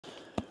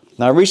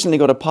Now, I recently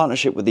got a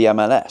partnership with the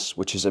MLS,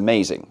 which is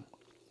amazing,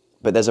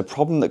 but there's a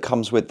problem that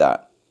comes with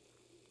that,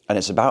 and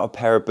it's about a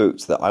pair of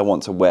boots that I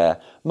want to wear,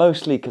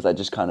 mostly because I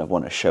just kind of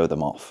want to show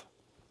them off.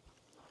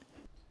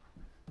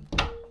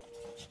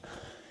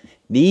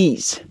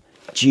 These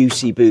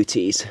juicy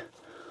booties.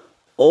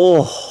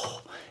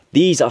 Oh,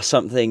 these are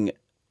something.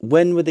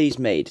 When were these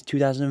made?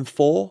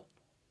 2004?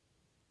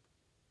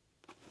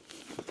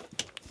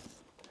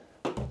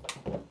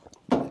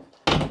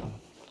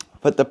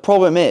 But the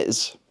problem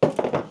is,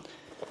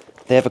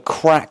 they have a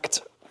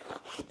cracked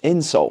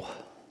insole.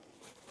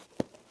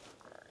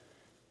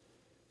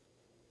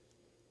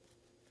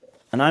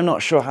 And I'm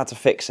not sure how to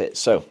fix it,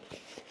 so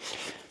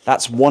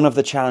that's one of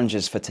the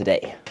challenges for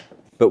today.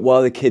 But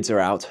while the kids are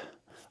out,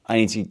 I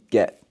need to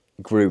get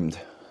groomed.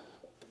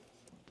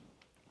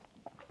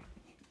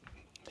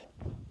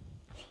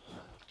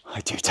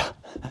 I do that.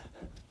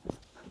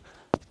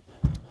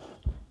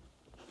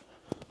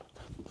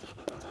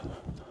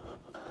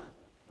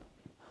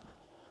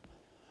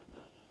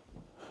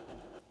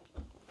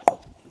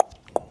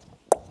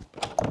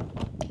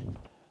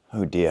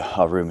 Oh dear,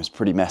 our room is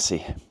pretty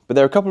messy. But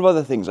there are a couple of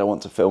other things I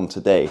want to film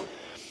today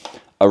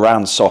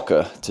around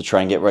soccer to try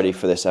and get ready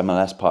for this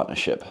MLS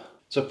partnership.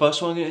 So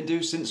first one I'm going to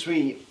do, since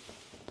we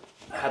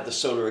had the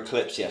solar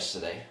eclipse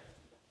yesterday,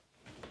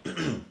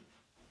 I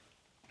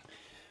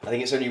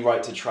think it's only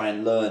right to try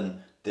and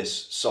learn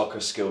this soccer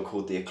skill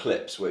called the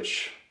eclipse,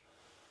 which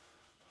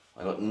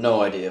I got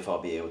no idea if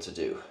I'll be able to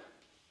do.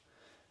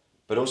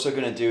 But also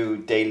going to do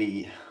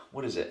daily,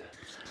 what is it?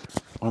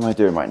 What am I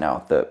doing right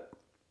now?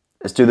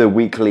 Let's do the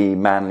weekly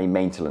manly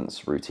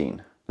maintenance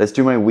routine. Let's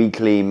do my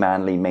weekly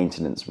manly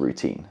maintenance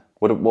routine.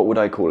 What would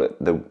I call it?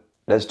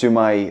 Let's do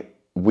my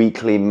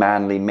weekly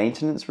manly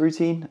maintenance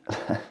routine.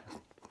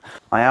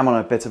 I am on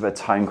a bit of a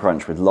time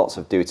crunch with lots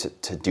of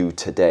to do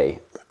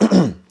today.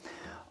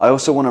 I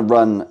also want to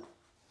run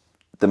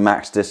the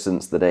max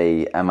distance that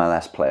a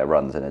MLS player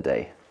runs in a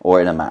day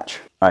or in a match.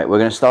 All right, we're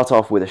going to start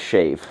off with a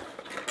shave.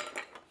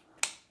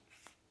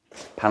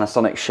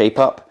 Panasonic Shape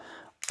Up.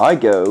 I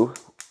go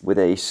with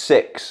a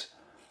 6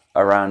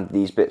 around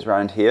these bits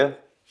around here.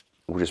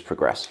 We'll just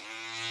progress.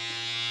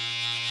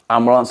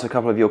 And we'll answer a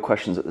couple of your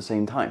questions at the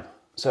same time.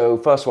 So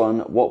first one,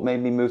 what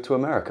made me move to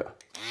America?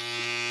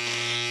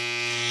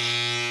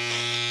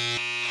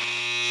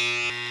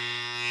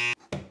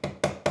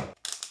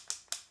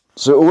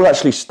 So it all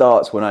actually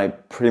starts when I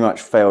pretty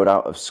much failed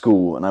out of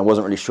school and I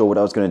wasn't really sure what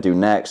I was going to do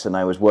next, and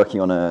I was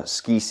working on a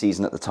ski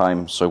season at the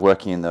time, so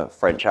working in the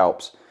French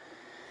Alps.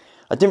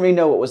 I didn't really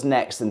know what was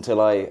next until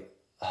I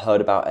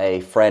heard about a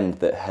friend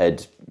that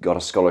had got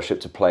a scholarship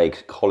to play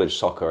college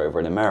soccer over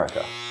in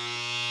America.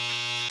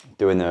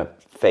 Doing the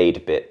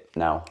fade bit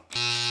now.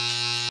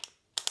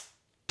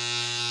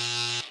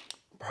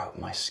 Bro,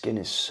 my skin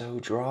is so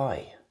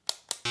dry.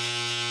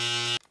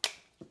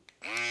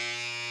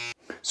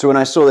 So when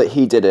I saw that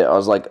he did it, I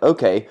was like,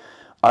 okay,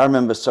 I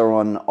remember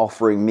someone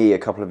offering me a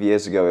couple of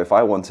years ago, if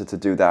I wanted to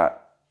do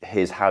that,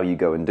 here's how you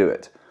go and do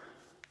it.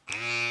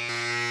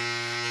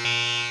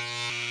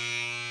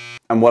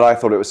 And while I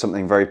thought it was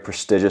something very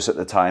prestigious at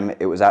the time,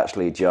 it was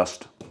actually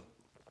just,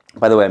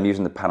 by the way, I'm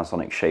using the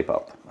Panasonic Shape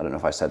Up. I don't know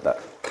if I said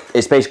that.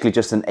 It's basically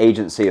just an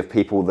agency of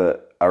people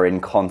that are in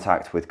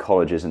contact with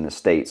colleges in the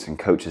States and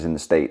coaches in the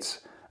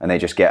States. And they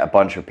just get a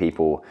bunch of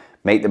people,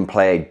 make them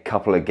play a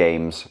couple of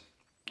games,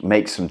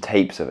 make some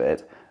tapes of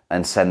it,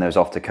 and send those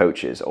off to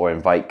coaches or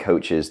invite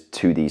coaches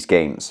to these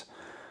games.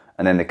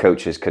 And then the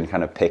coaches can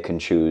kind of pick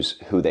and choose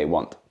who they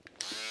want.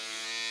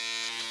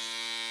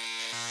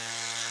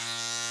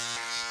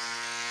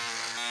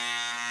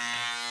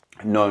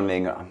 Knowing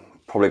me, I'm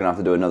probably going to have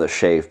to do another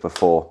shave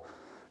before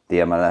the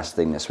MLS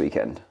thing this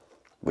weekend,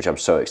 which I'm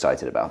so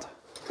excited about.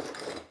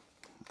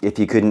 If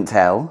you couldn't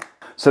tell.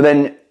 So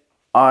then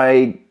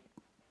I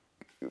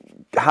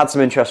had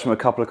some interest from a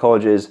couple of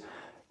colleges,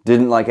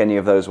 didn't like any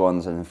of those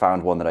ones, and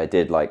found one that I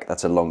did like.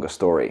 That's a longer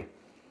story.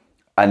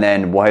 And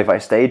then why have I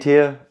stayed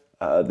here?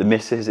 The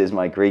missus is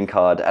my green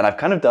card, and I've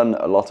kind of done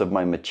a lot of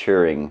my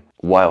maturing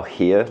while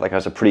here. Like I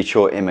was a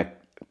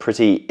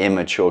pretty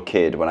immature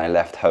kid when I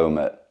left home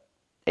at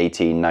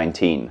 18,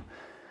 19.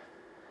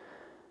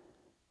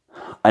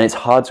 And it's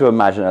hard to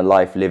imagine a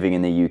life living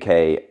in the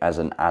UK as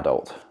an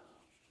adult.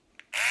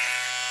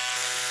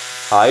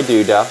 Hi,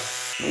 Duda.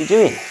 What are you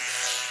doing?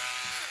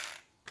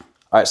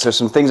 All right, so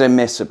some things I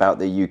miss about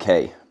the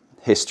UK.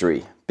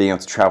 History, being able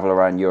to travel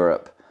around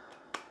Europe,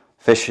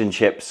 fish and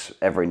chips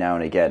every now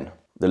and again.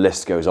 The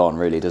list goes on,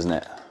 really, doesn't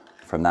it?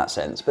 From that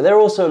sense. But there are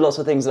also lots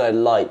of things that I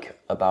like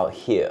about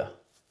here,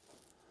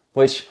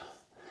 which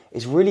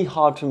is really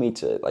hard for me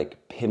to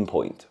like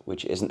pinpoint,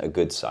 which isn't a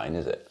good sign,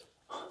 is it?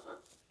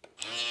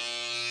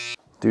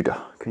 Duda,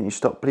 can you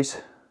stop,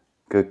 please?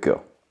 Good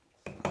girl.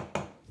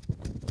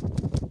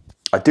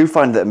 I do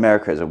find that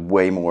America is a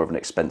way more of an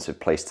expensive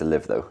place to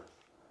live, though.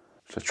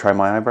 Should I try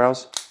my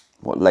eyebrows?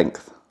 What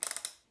length?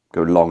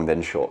 Go long,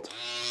 then short.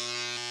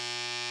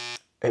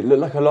 It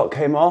looked like a lot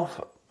came off.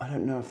 I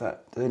don't know if do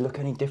they look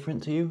any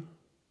different to you?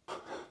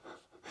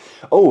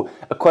 Oh,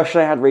 a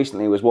question I had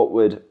recently was what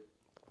would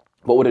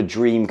What would a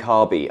dream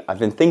car be? I've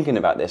been thinking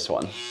about this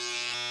one.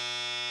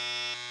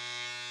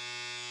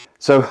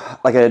 So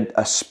like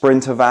a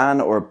Sprinter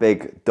van or a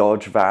big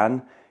Dodge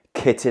van,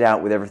 kitted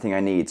out with everything I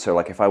need. So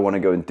like if I want to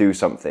go and do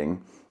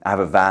something, I have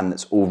a van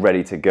that's all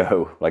ready to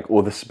go, like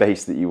all the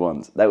space that you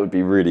want. That would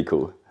be really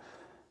cool.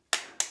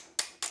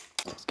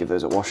 Let's give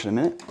those a wash in a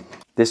minute.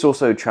 This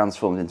also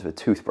transforms into a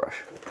toothbrush.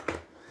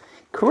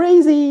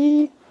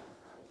 Crazy!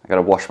 I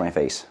gotta wash my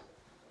face.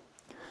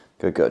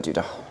 Good girl,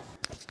 Judah.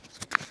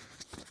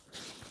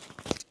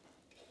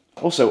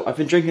 Also, I've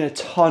been drinking a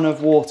ton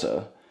of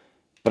water,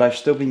 but I've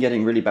still been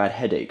getting really bad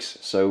headaches.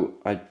 So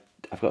I've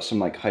got some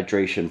like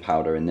hydration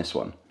powder in this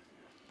one.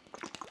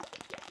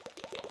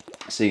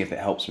 Seeing if it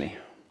helps me.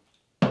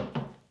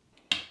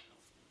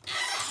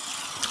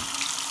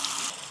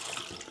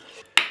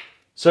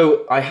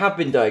 So I have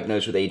been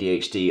diagnosed with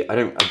ADHD. I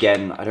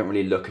don't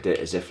really look at it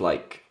as if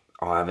like,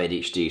 oh, I have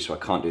ADHD, so I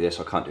can't do this,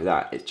 I can't do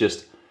that. It's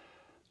just,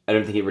 I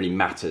don't think it really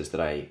matters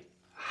that I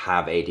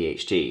have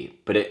ADHD,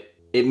 but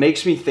it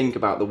makes me think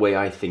about the way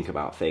I think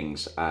about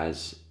things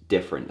as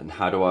different, and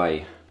how do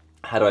I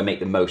make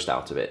the most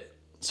out of it.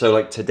 So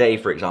like today,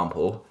 for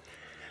example,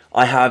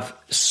 I have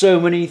so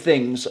many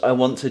things I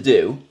want to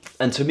do,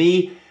 and to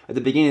me, at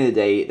the beginning of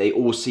the day, they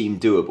all seem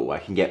doable. I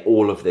can get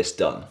all of this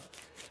done.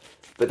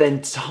 But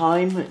then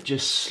time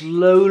just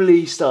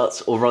slowly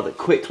starts, or rather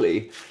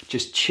quickly,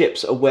 just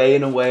chips away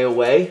and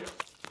away.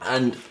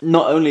 And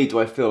not only do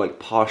I feel like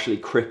partially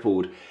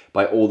crippled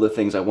by all the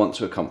things I want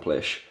to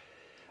accomplish,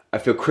 I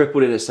feel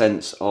crippled in a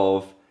sense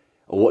of,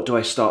 what do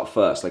I start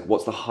first? Like,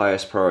 what's the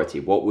highest priority?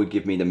 What would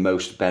give me the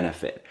most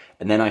benefit?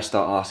 And then I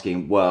start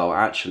asking, well,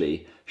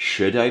 actually,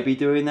 should I be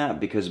doing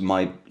that? Because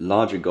my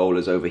larger goal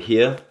is over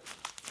here.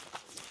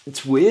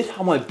 It's weird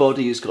how my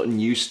body has gotten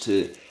used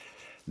to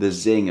the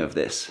zing of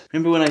this.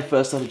 Remember when I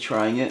first started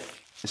trying it?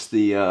 It's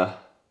the, I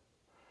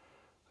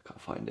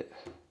can't find it.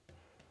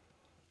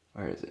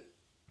 Where is it?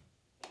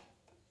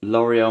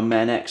 L'Oreal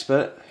Men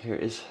Expert. Here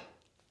it is.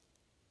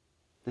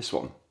 This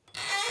one.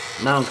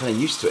 Now I'm kind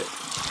of used to it.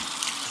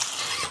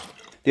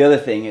 The other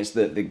thing is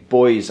that the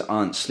boys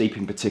aren't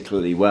sleeping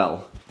particularly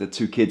well, the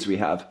two kids we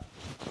have,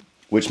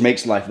 which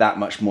makes life that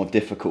much more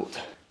difficult.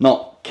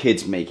 Not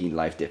kids making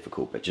life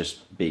difficult, but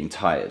just being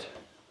tired.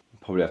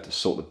 Probably have to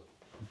sort the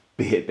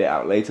bit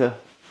out later.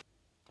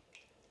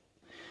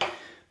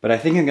 But I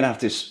think I'm gonna have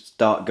to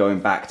start going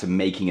back to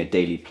making a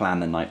daily plan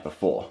the night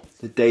before,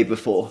 the day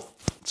before,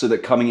 so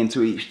that coming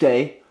into each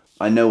day,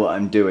 I know what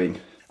I'm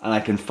doing and I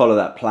can follow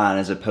that plan,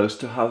 as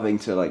opposed to having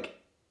to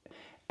like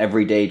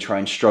every day try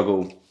and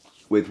struggle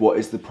with what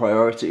is the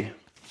priority,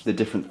 the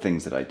different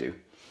things that I do.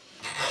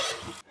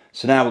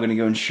 So now we're gonna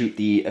go and shoot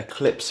the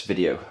Eclipse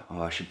video.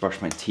 Oh, I should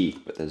brush my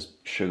teeth, but there's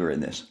sugar in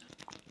this.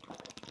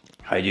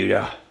 Hi,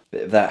 Judah.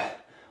 Bit of that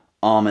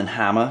Arm &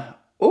 Hammer.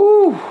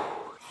 Ooh!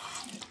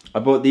 I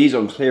bought these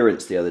on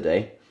clearance the other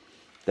day.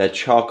 They're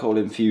charcoal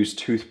infused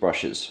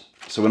toothbrushes.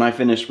 So when I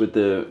finish with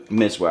the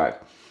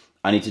Miswak,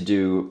 I need to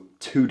do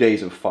 2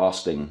 days of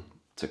fasting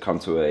to come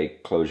to a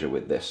closure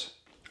with this.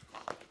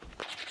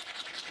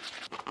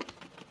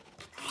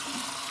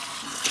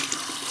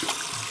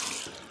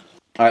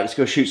 All right, let's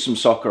go shoot some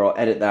soccer. I'll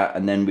edit that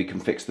and then we can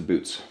fix the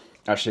boots.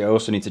 Actually, I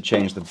also need to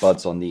change the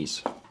buds on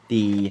these.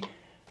 The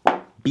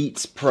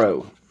Beats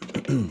Pro.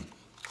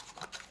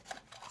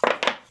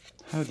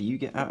 How do you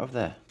get out of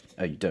there?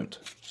 Oh, you don't.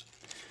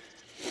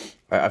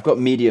 All right, I've got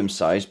medium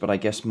size, but I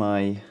guess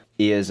my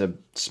ears are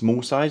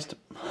small sized.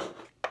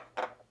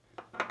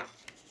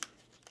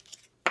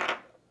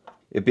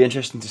 It'd be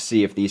interesting to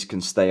see if these can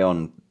stay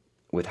on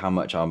with how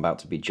much I'm about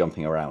to be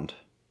jumping around.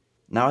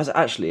 Now, as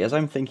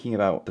I'm thinking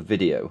about the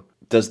video,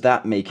 does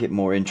that make it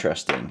more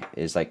interesting?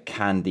 Is like,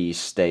 can these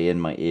stay in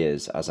my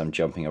ears as I'm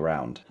jumping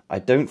around? I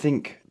don't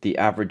think the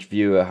average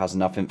viewer has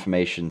enough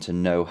information to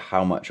know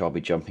how much I'll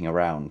be jumping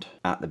around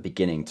at the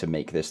beginning to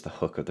make this the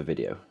hook of the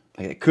video.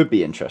 Like, it could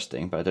be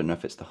interesting, but I don't know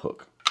if it's the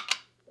hook.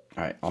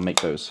 All right, I'll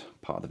make those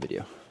part of the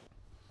video.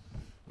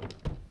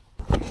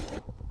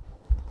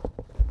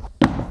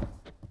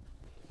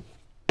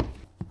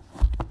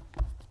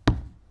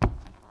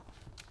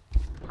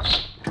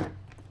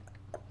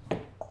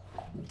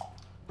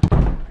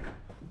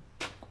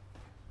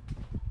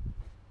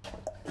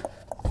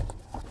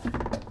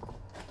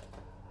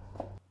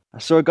 I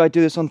saw a guy do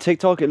this on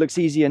TikTok. It looks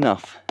easy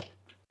enough.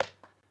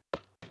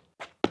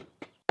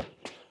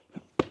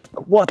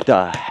 What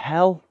the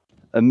hell?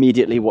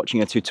 Immediately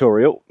watching a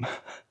tutorial.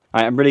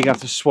 I'm really gonna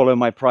have to swallow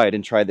my pride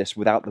and try this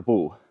without the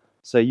ball.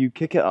 So you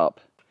kick it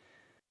up,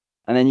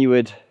 and then you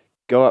would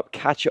go up,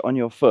 catch it on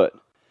your foot,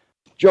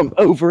 jump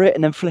over it,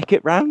 and then flick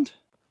it round?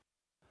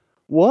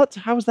 What?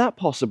 How is that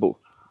possible?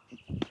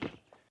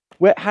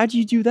 How do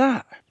you do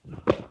that?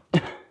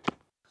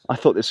 I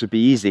thought this would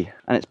be easy,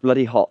 and it's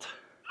bloody hot.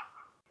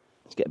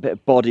 Let's get a bit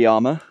of body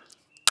armor.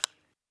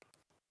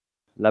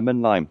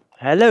 Lemon lime.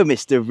 Hello,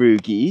 Mr.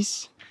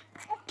 Roogies.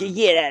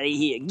 Get out of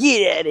here!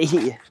 Get out of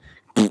here!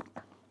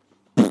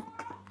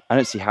 I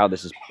don't see how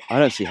this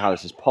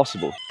is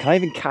possible. Can I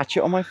even catch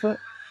it on my foot?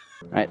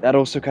 Right, that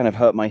also kind of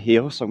hurt my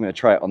heel, so I'm going to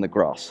try it on the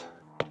grass.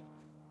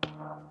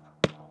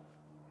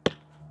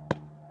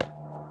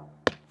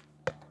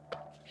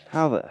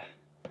 How the...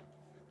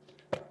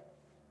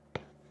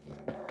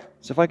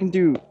 So if I can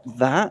do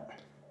that,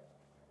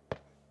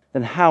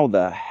 then how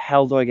the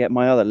hell do I get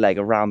my other leg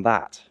around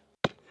that?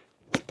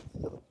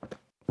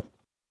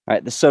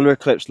 Alright, the solar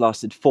eclipse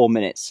lasted 4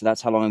 minutes, so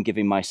that's how long I'm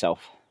giving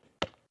myself.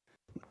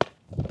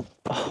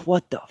 Oh,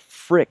 what the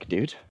frick,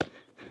 dude?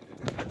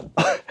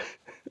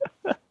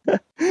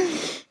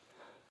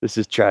 This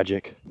is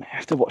tragic. I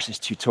have to watch this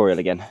tutorial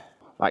again.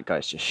 That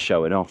guy's just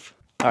showing off.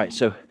 Alright,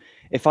 so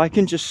if I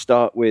can just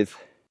start with...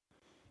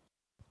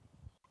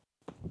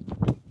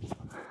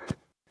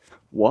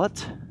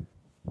 What?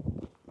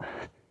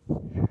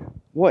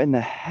 What in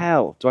the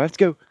hell? Do I have to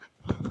go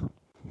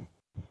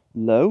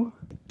low?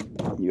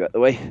 You out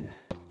the way.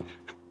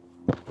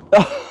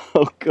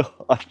 Oh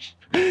gosh.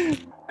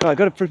 God, I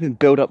gotta flipping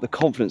build up the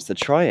confidence to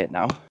try it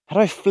now. How do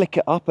I flick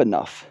it up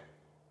enough?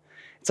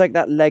 It's like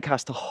that leg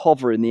has to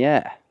hover in the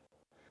air.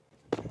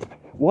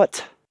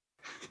 What?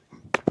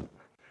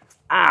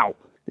 Ow!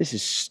 This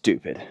is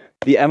stupid.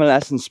 The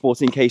MLS and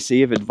Sporting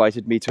KC have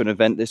invited me to an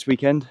event this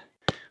weekend,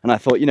 and I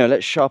thought, you know,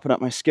 let's sharpen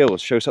up my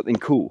skills, show something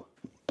cool.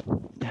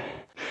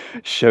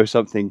 Show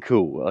something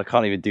cool. I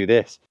can't even do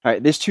this.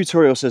 Alright, this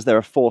tutorial says there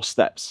are 4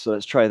 steps, so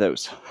let's try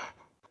those.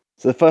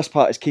 So the first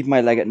part is keeping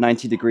my leg at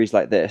 90 degrees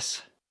like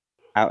this,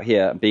 out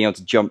here, and being able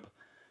to jump.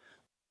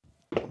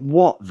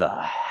 What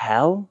the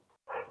hell?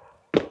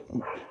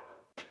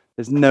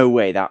 There's no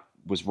way that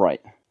was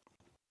right.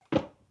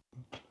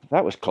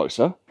 That was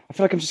closer. I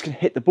feel like I'm just going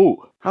to hit the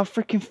ball. How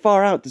freaking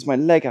far out does my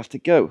leg have to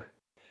go?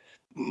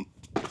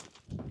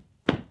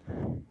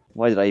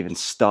 Why did I even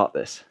start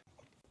this?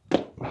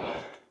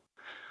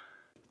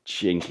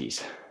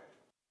 Jinkies.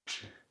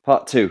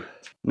 Part 2.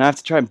 Now I have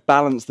to try and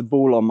balance the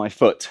ball on my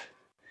foot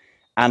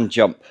and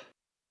jump.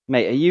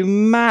 Mate, are you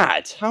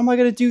mad? How am I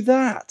going to do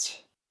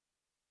that?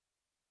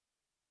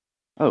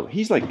 Oh,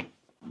 he's like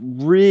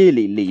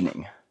really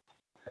leaning.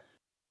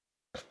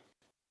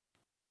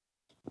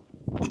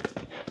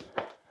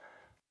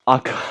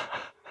 How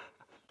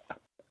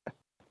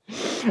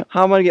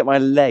am I going to get my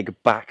leg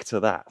back to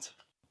that?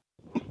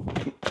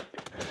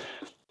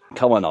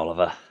 Come on,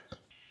 Oliver.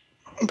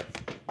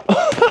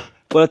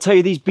 Well, I'll tell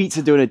you, these beats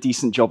are doing a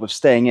decent job of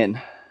staying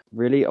in.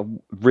 Really?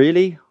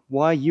 Really?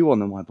 Why are you on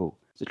my ball?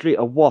 It's literally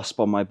a wasp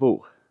on my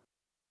ball.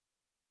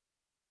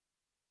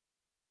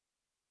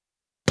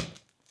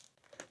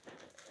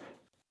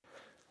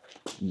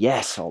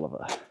 Yes,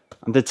 Oliver.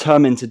 I'm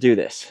determined to do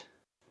this.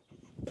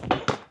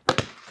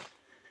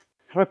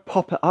 How do I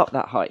pop it up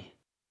that high?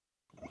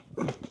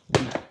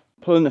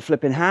 Pulling the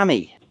flipping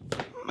hammy.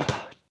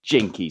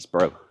 Jinkies,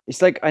 bro.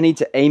 It's like I need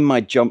to aim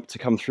my jump to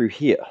come through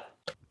here.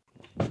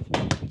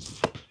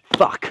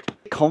 Fuck.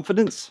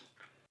 Confidence?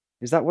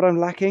 Is that what I'm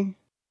lacking?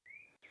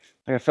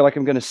 Like I feel like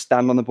I'm going to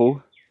stand on the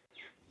ball.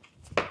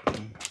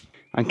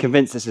 I'm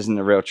convinced this isn't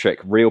a real trick.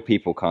 Real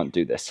people can't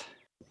do this.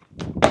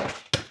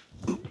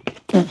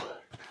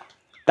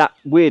 That,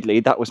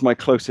 weirdly, that was my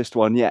closest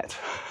one yet.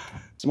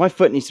 So my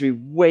foot needs to be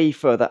way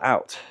further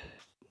out.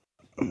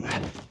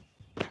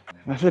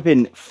 My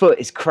flipping foot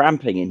is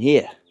cramping in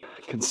here.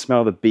 I can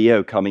smell the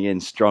BO coming in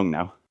strong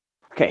now.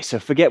 Okay, so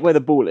forget where the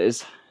ball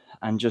is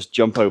and just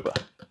jump over.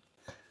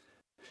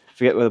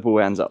 Forget where the ball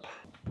ends up.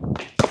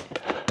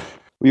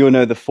 We all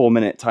know the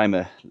 4-minute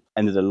timer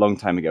ended a long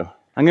time ago.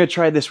 I'm going to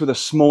try this with a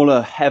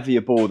smaller,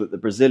 heavier ball that the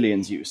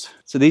Brazilians use.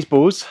 So these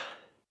balls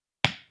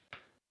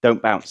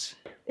don't bounce.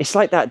 It's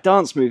like that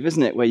dance move,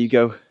 isn't it? Where you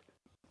go...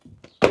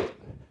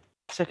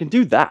 So I can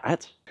do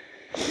that.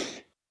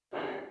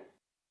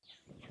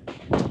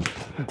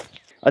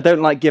 I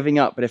don't like giving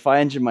up, but if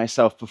I injure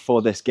myself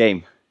before this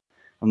game,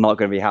 I'm not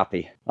going to be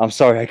happy. I'm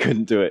sorry I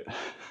couldn't do it.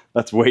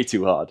 That's way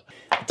too hard.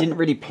 I didn't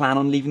really plan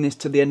on leaving this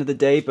till the end of the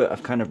day, but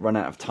I've kind of run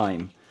out of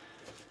time.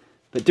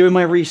 But doing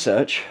my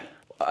research,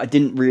 I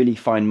didn't really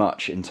find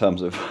much in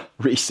terms of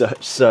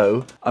research,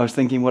 so I was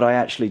thinking what I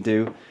actually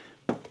do.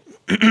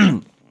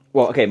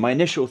 Well, okay, my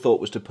initial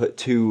thought was to put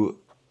 2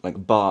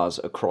 like bars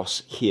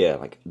across here,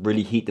 like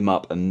really heat them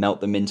up and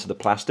melt them into the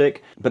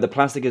plastic, but the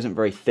plastic isn't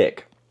very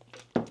thick.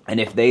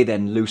 And if they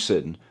then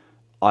loosen,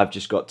 I've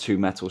just got 2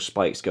 metal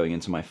spikes going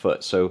into my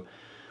foot. So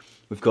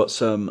we've got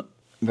some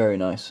very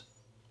nice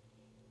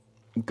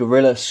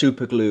Gorilla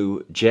Super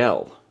Glue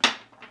gel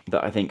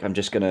that I think I'm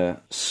just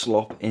gonna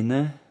slop in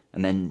there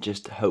and then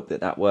just hope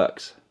that that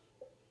works.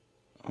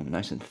 Oh,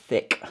 nice and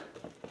thick.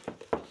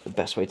 The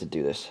best way to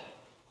do this.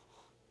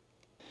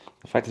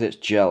 The fact that it's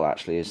gel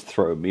actually is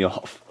throwing me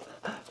off.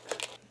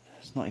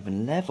 It's not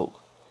even level.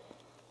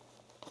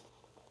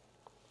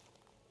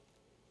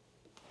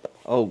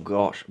 Oh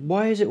gosh,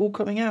 why is it all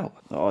coming out?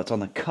 Oh, it's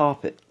on the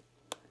carpet.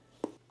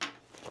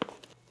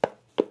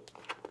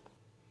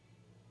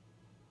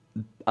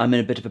 I'm in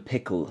a bit of a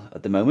pickle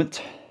at the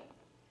moment,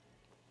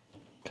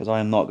 because I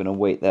am not going to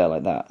wait there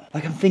like that.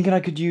 Like, I'm thinking I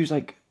could use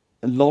like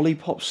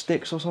lollipop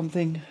sticks or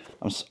something.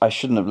 I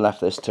shouldn't have left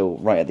this till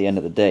right at the end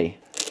of the day.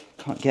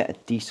 Can't get a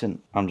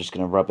decent... I'm just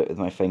going to rub it with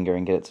my finger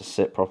and get it to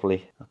sit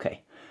properly.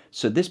 Okay,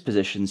 so this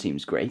position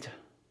seems great.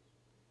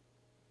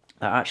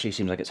 That actually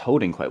seems like it's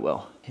holding quite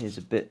well. Here's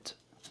a bit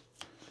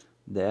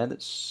there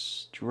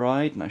that's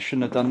dried, and I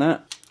shouldn't have done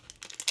that.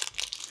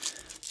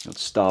 The old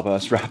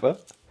Starburst wrapper.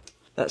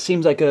 That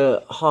seems like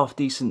a half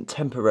decent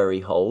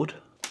temporary hold.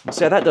 Let's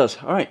see how that does.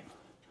 All right.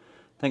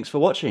 Thanks for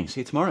watching.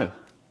 See you tomorrow.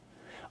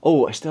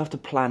 Oh, I still have to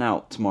plan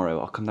out tomorrow.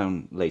 I'll come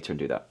down later and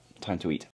do that. Time to eat.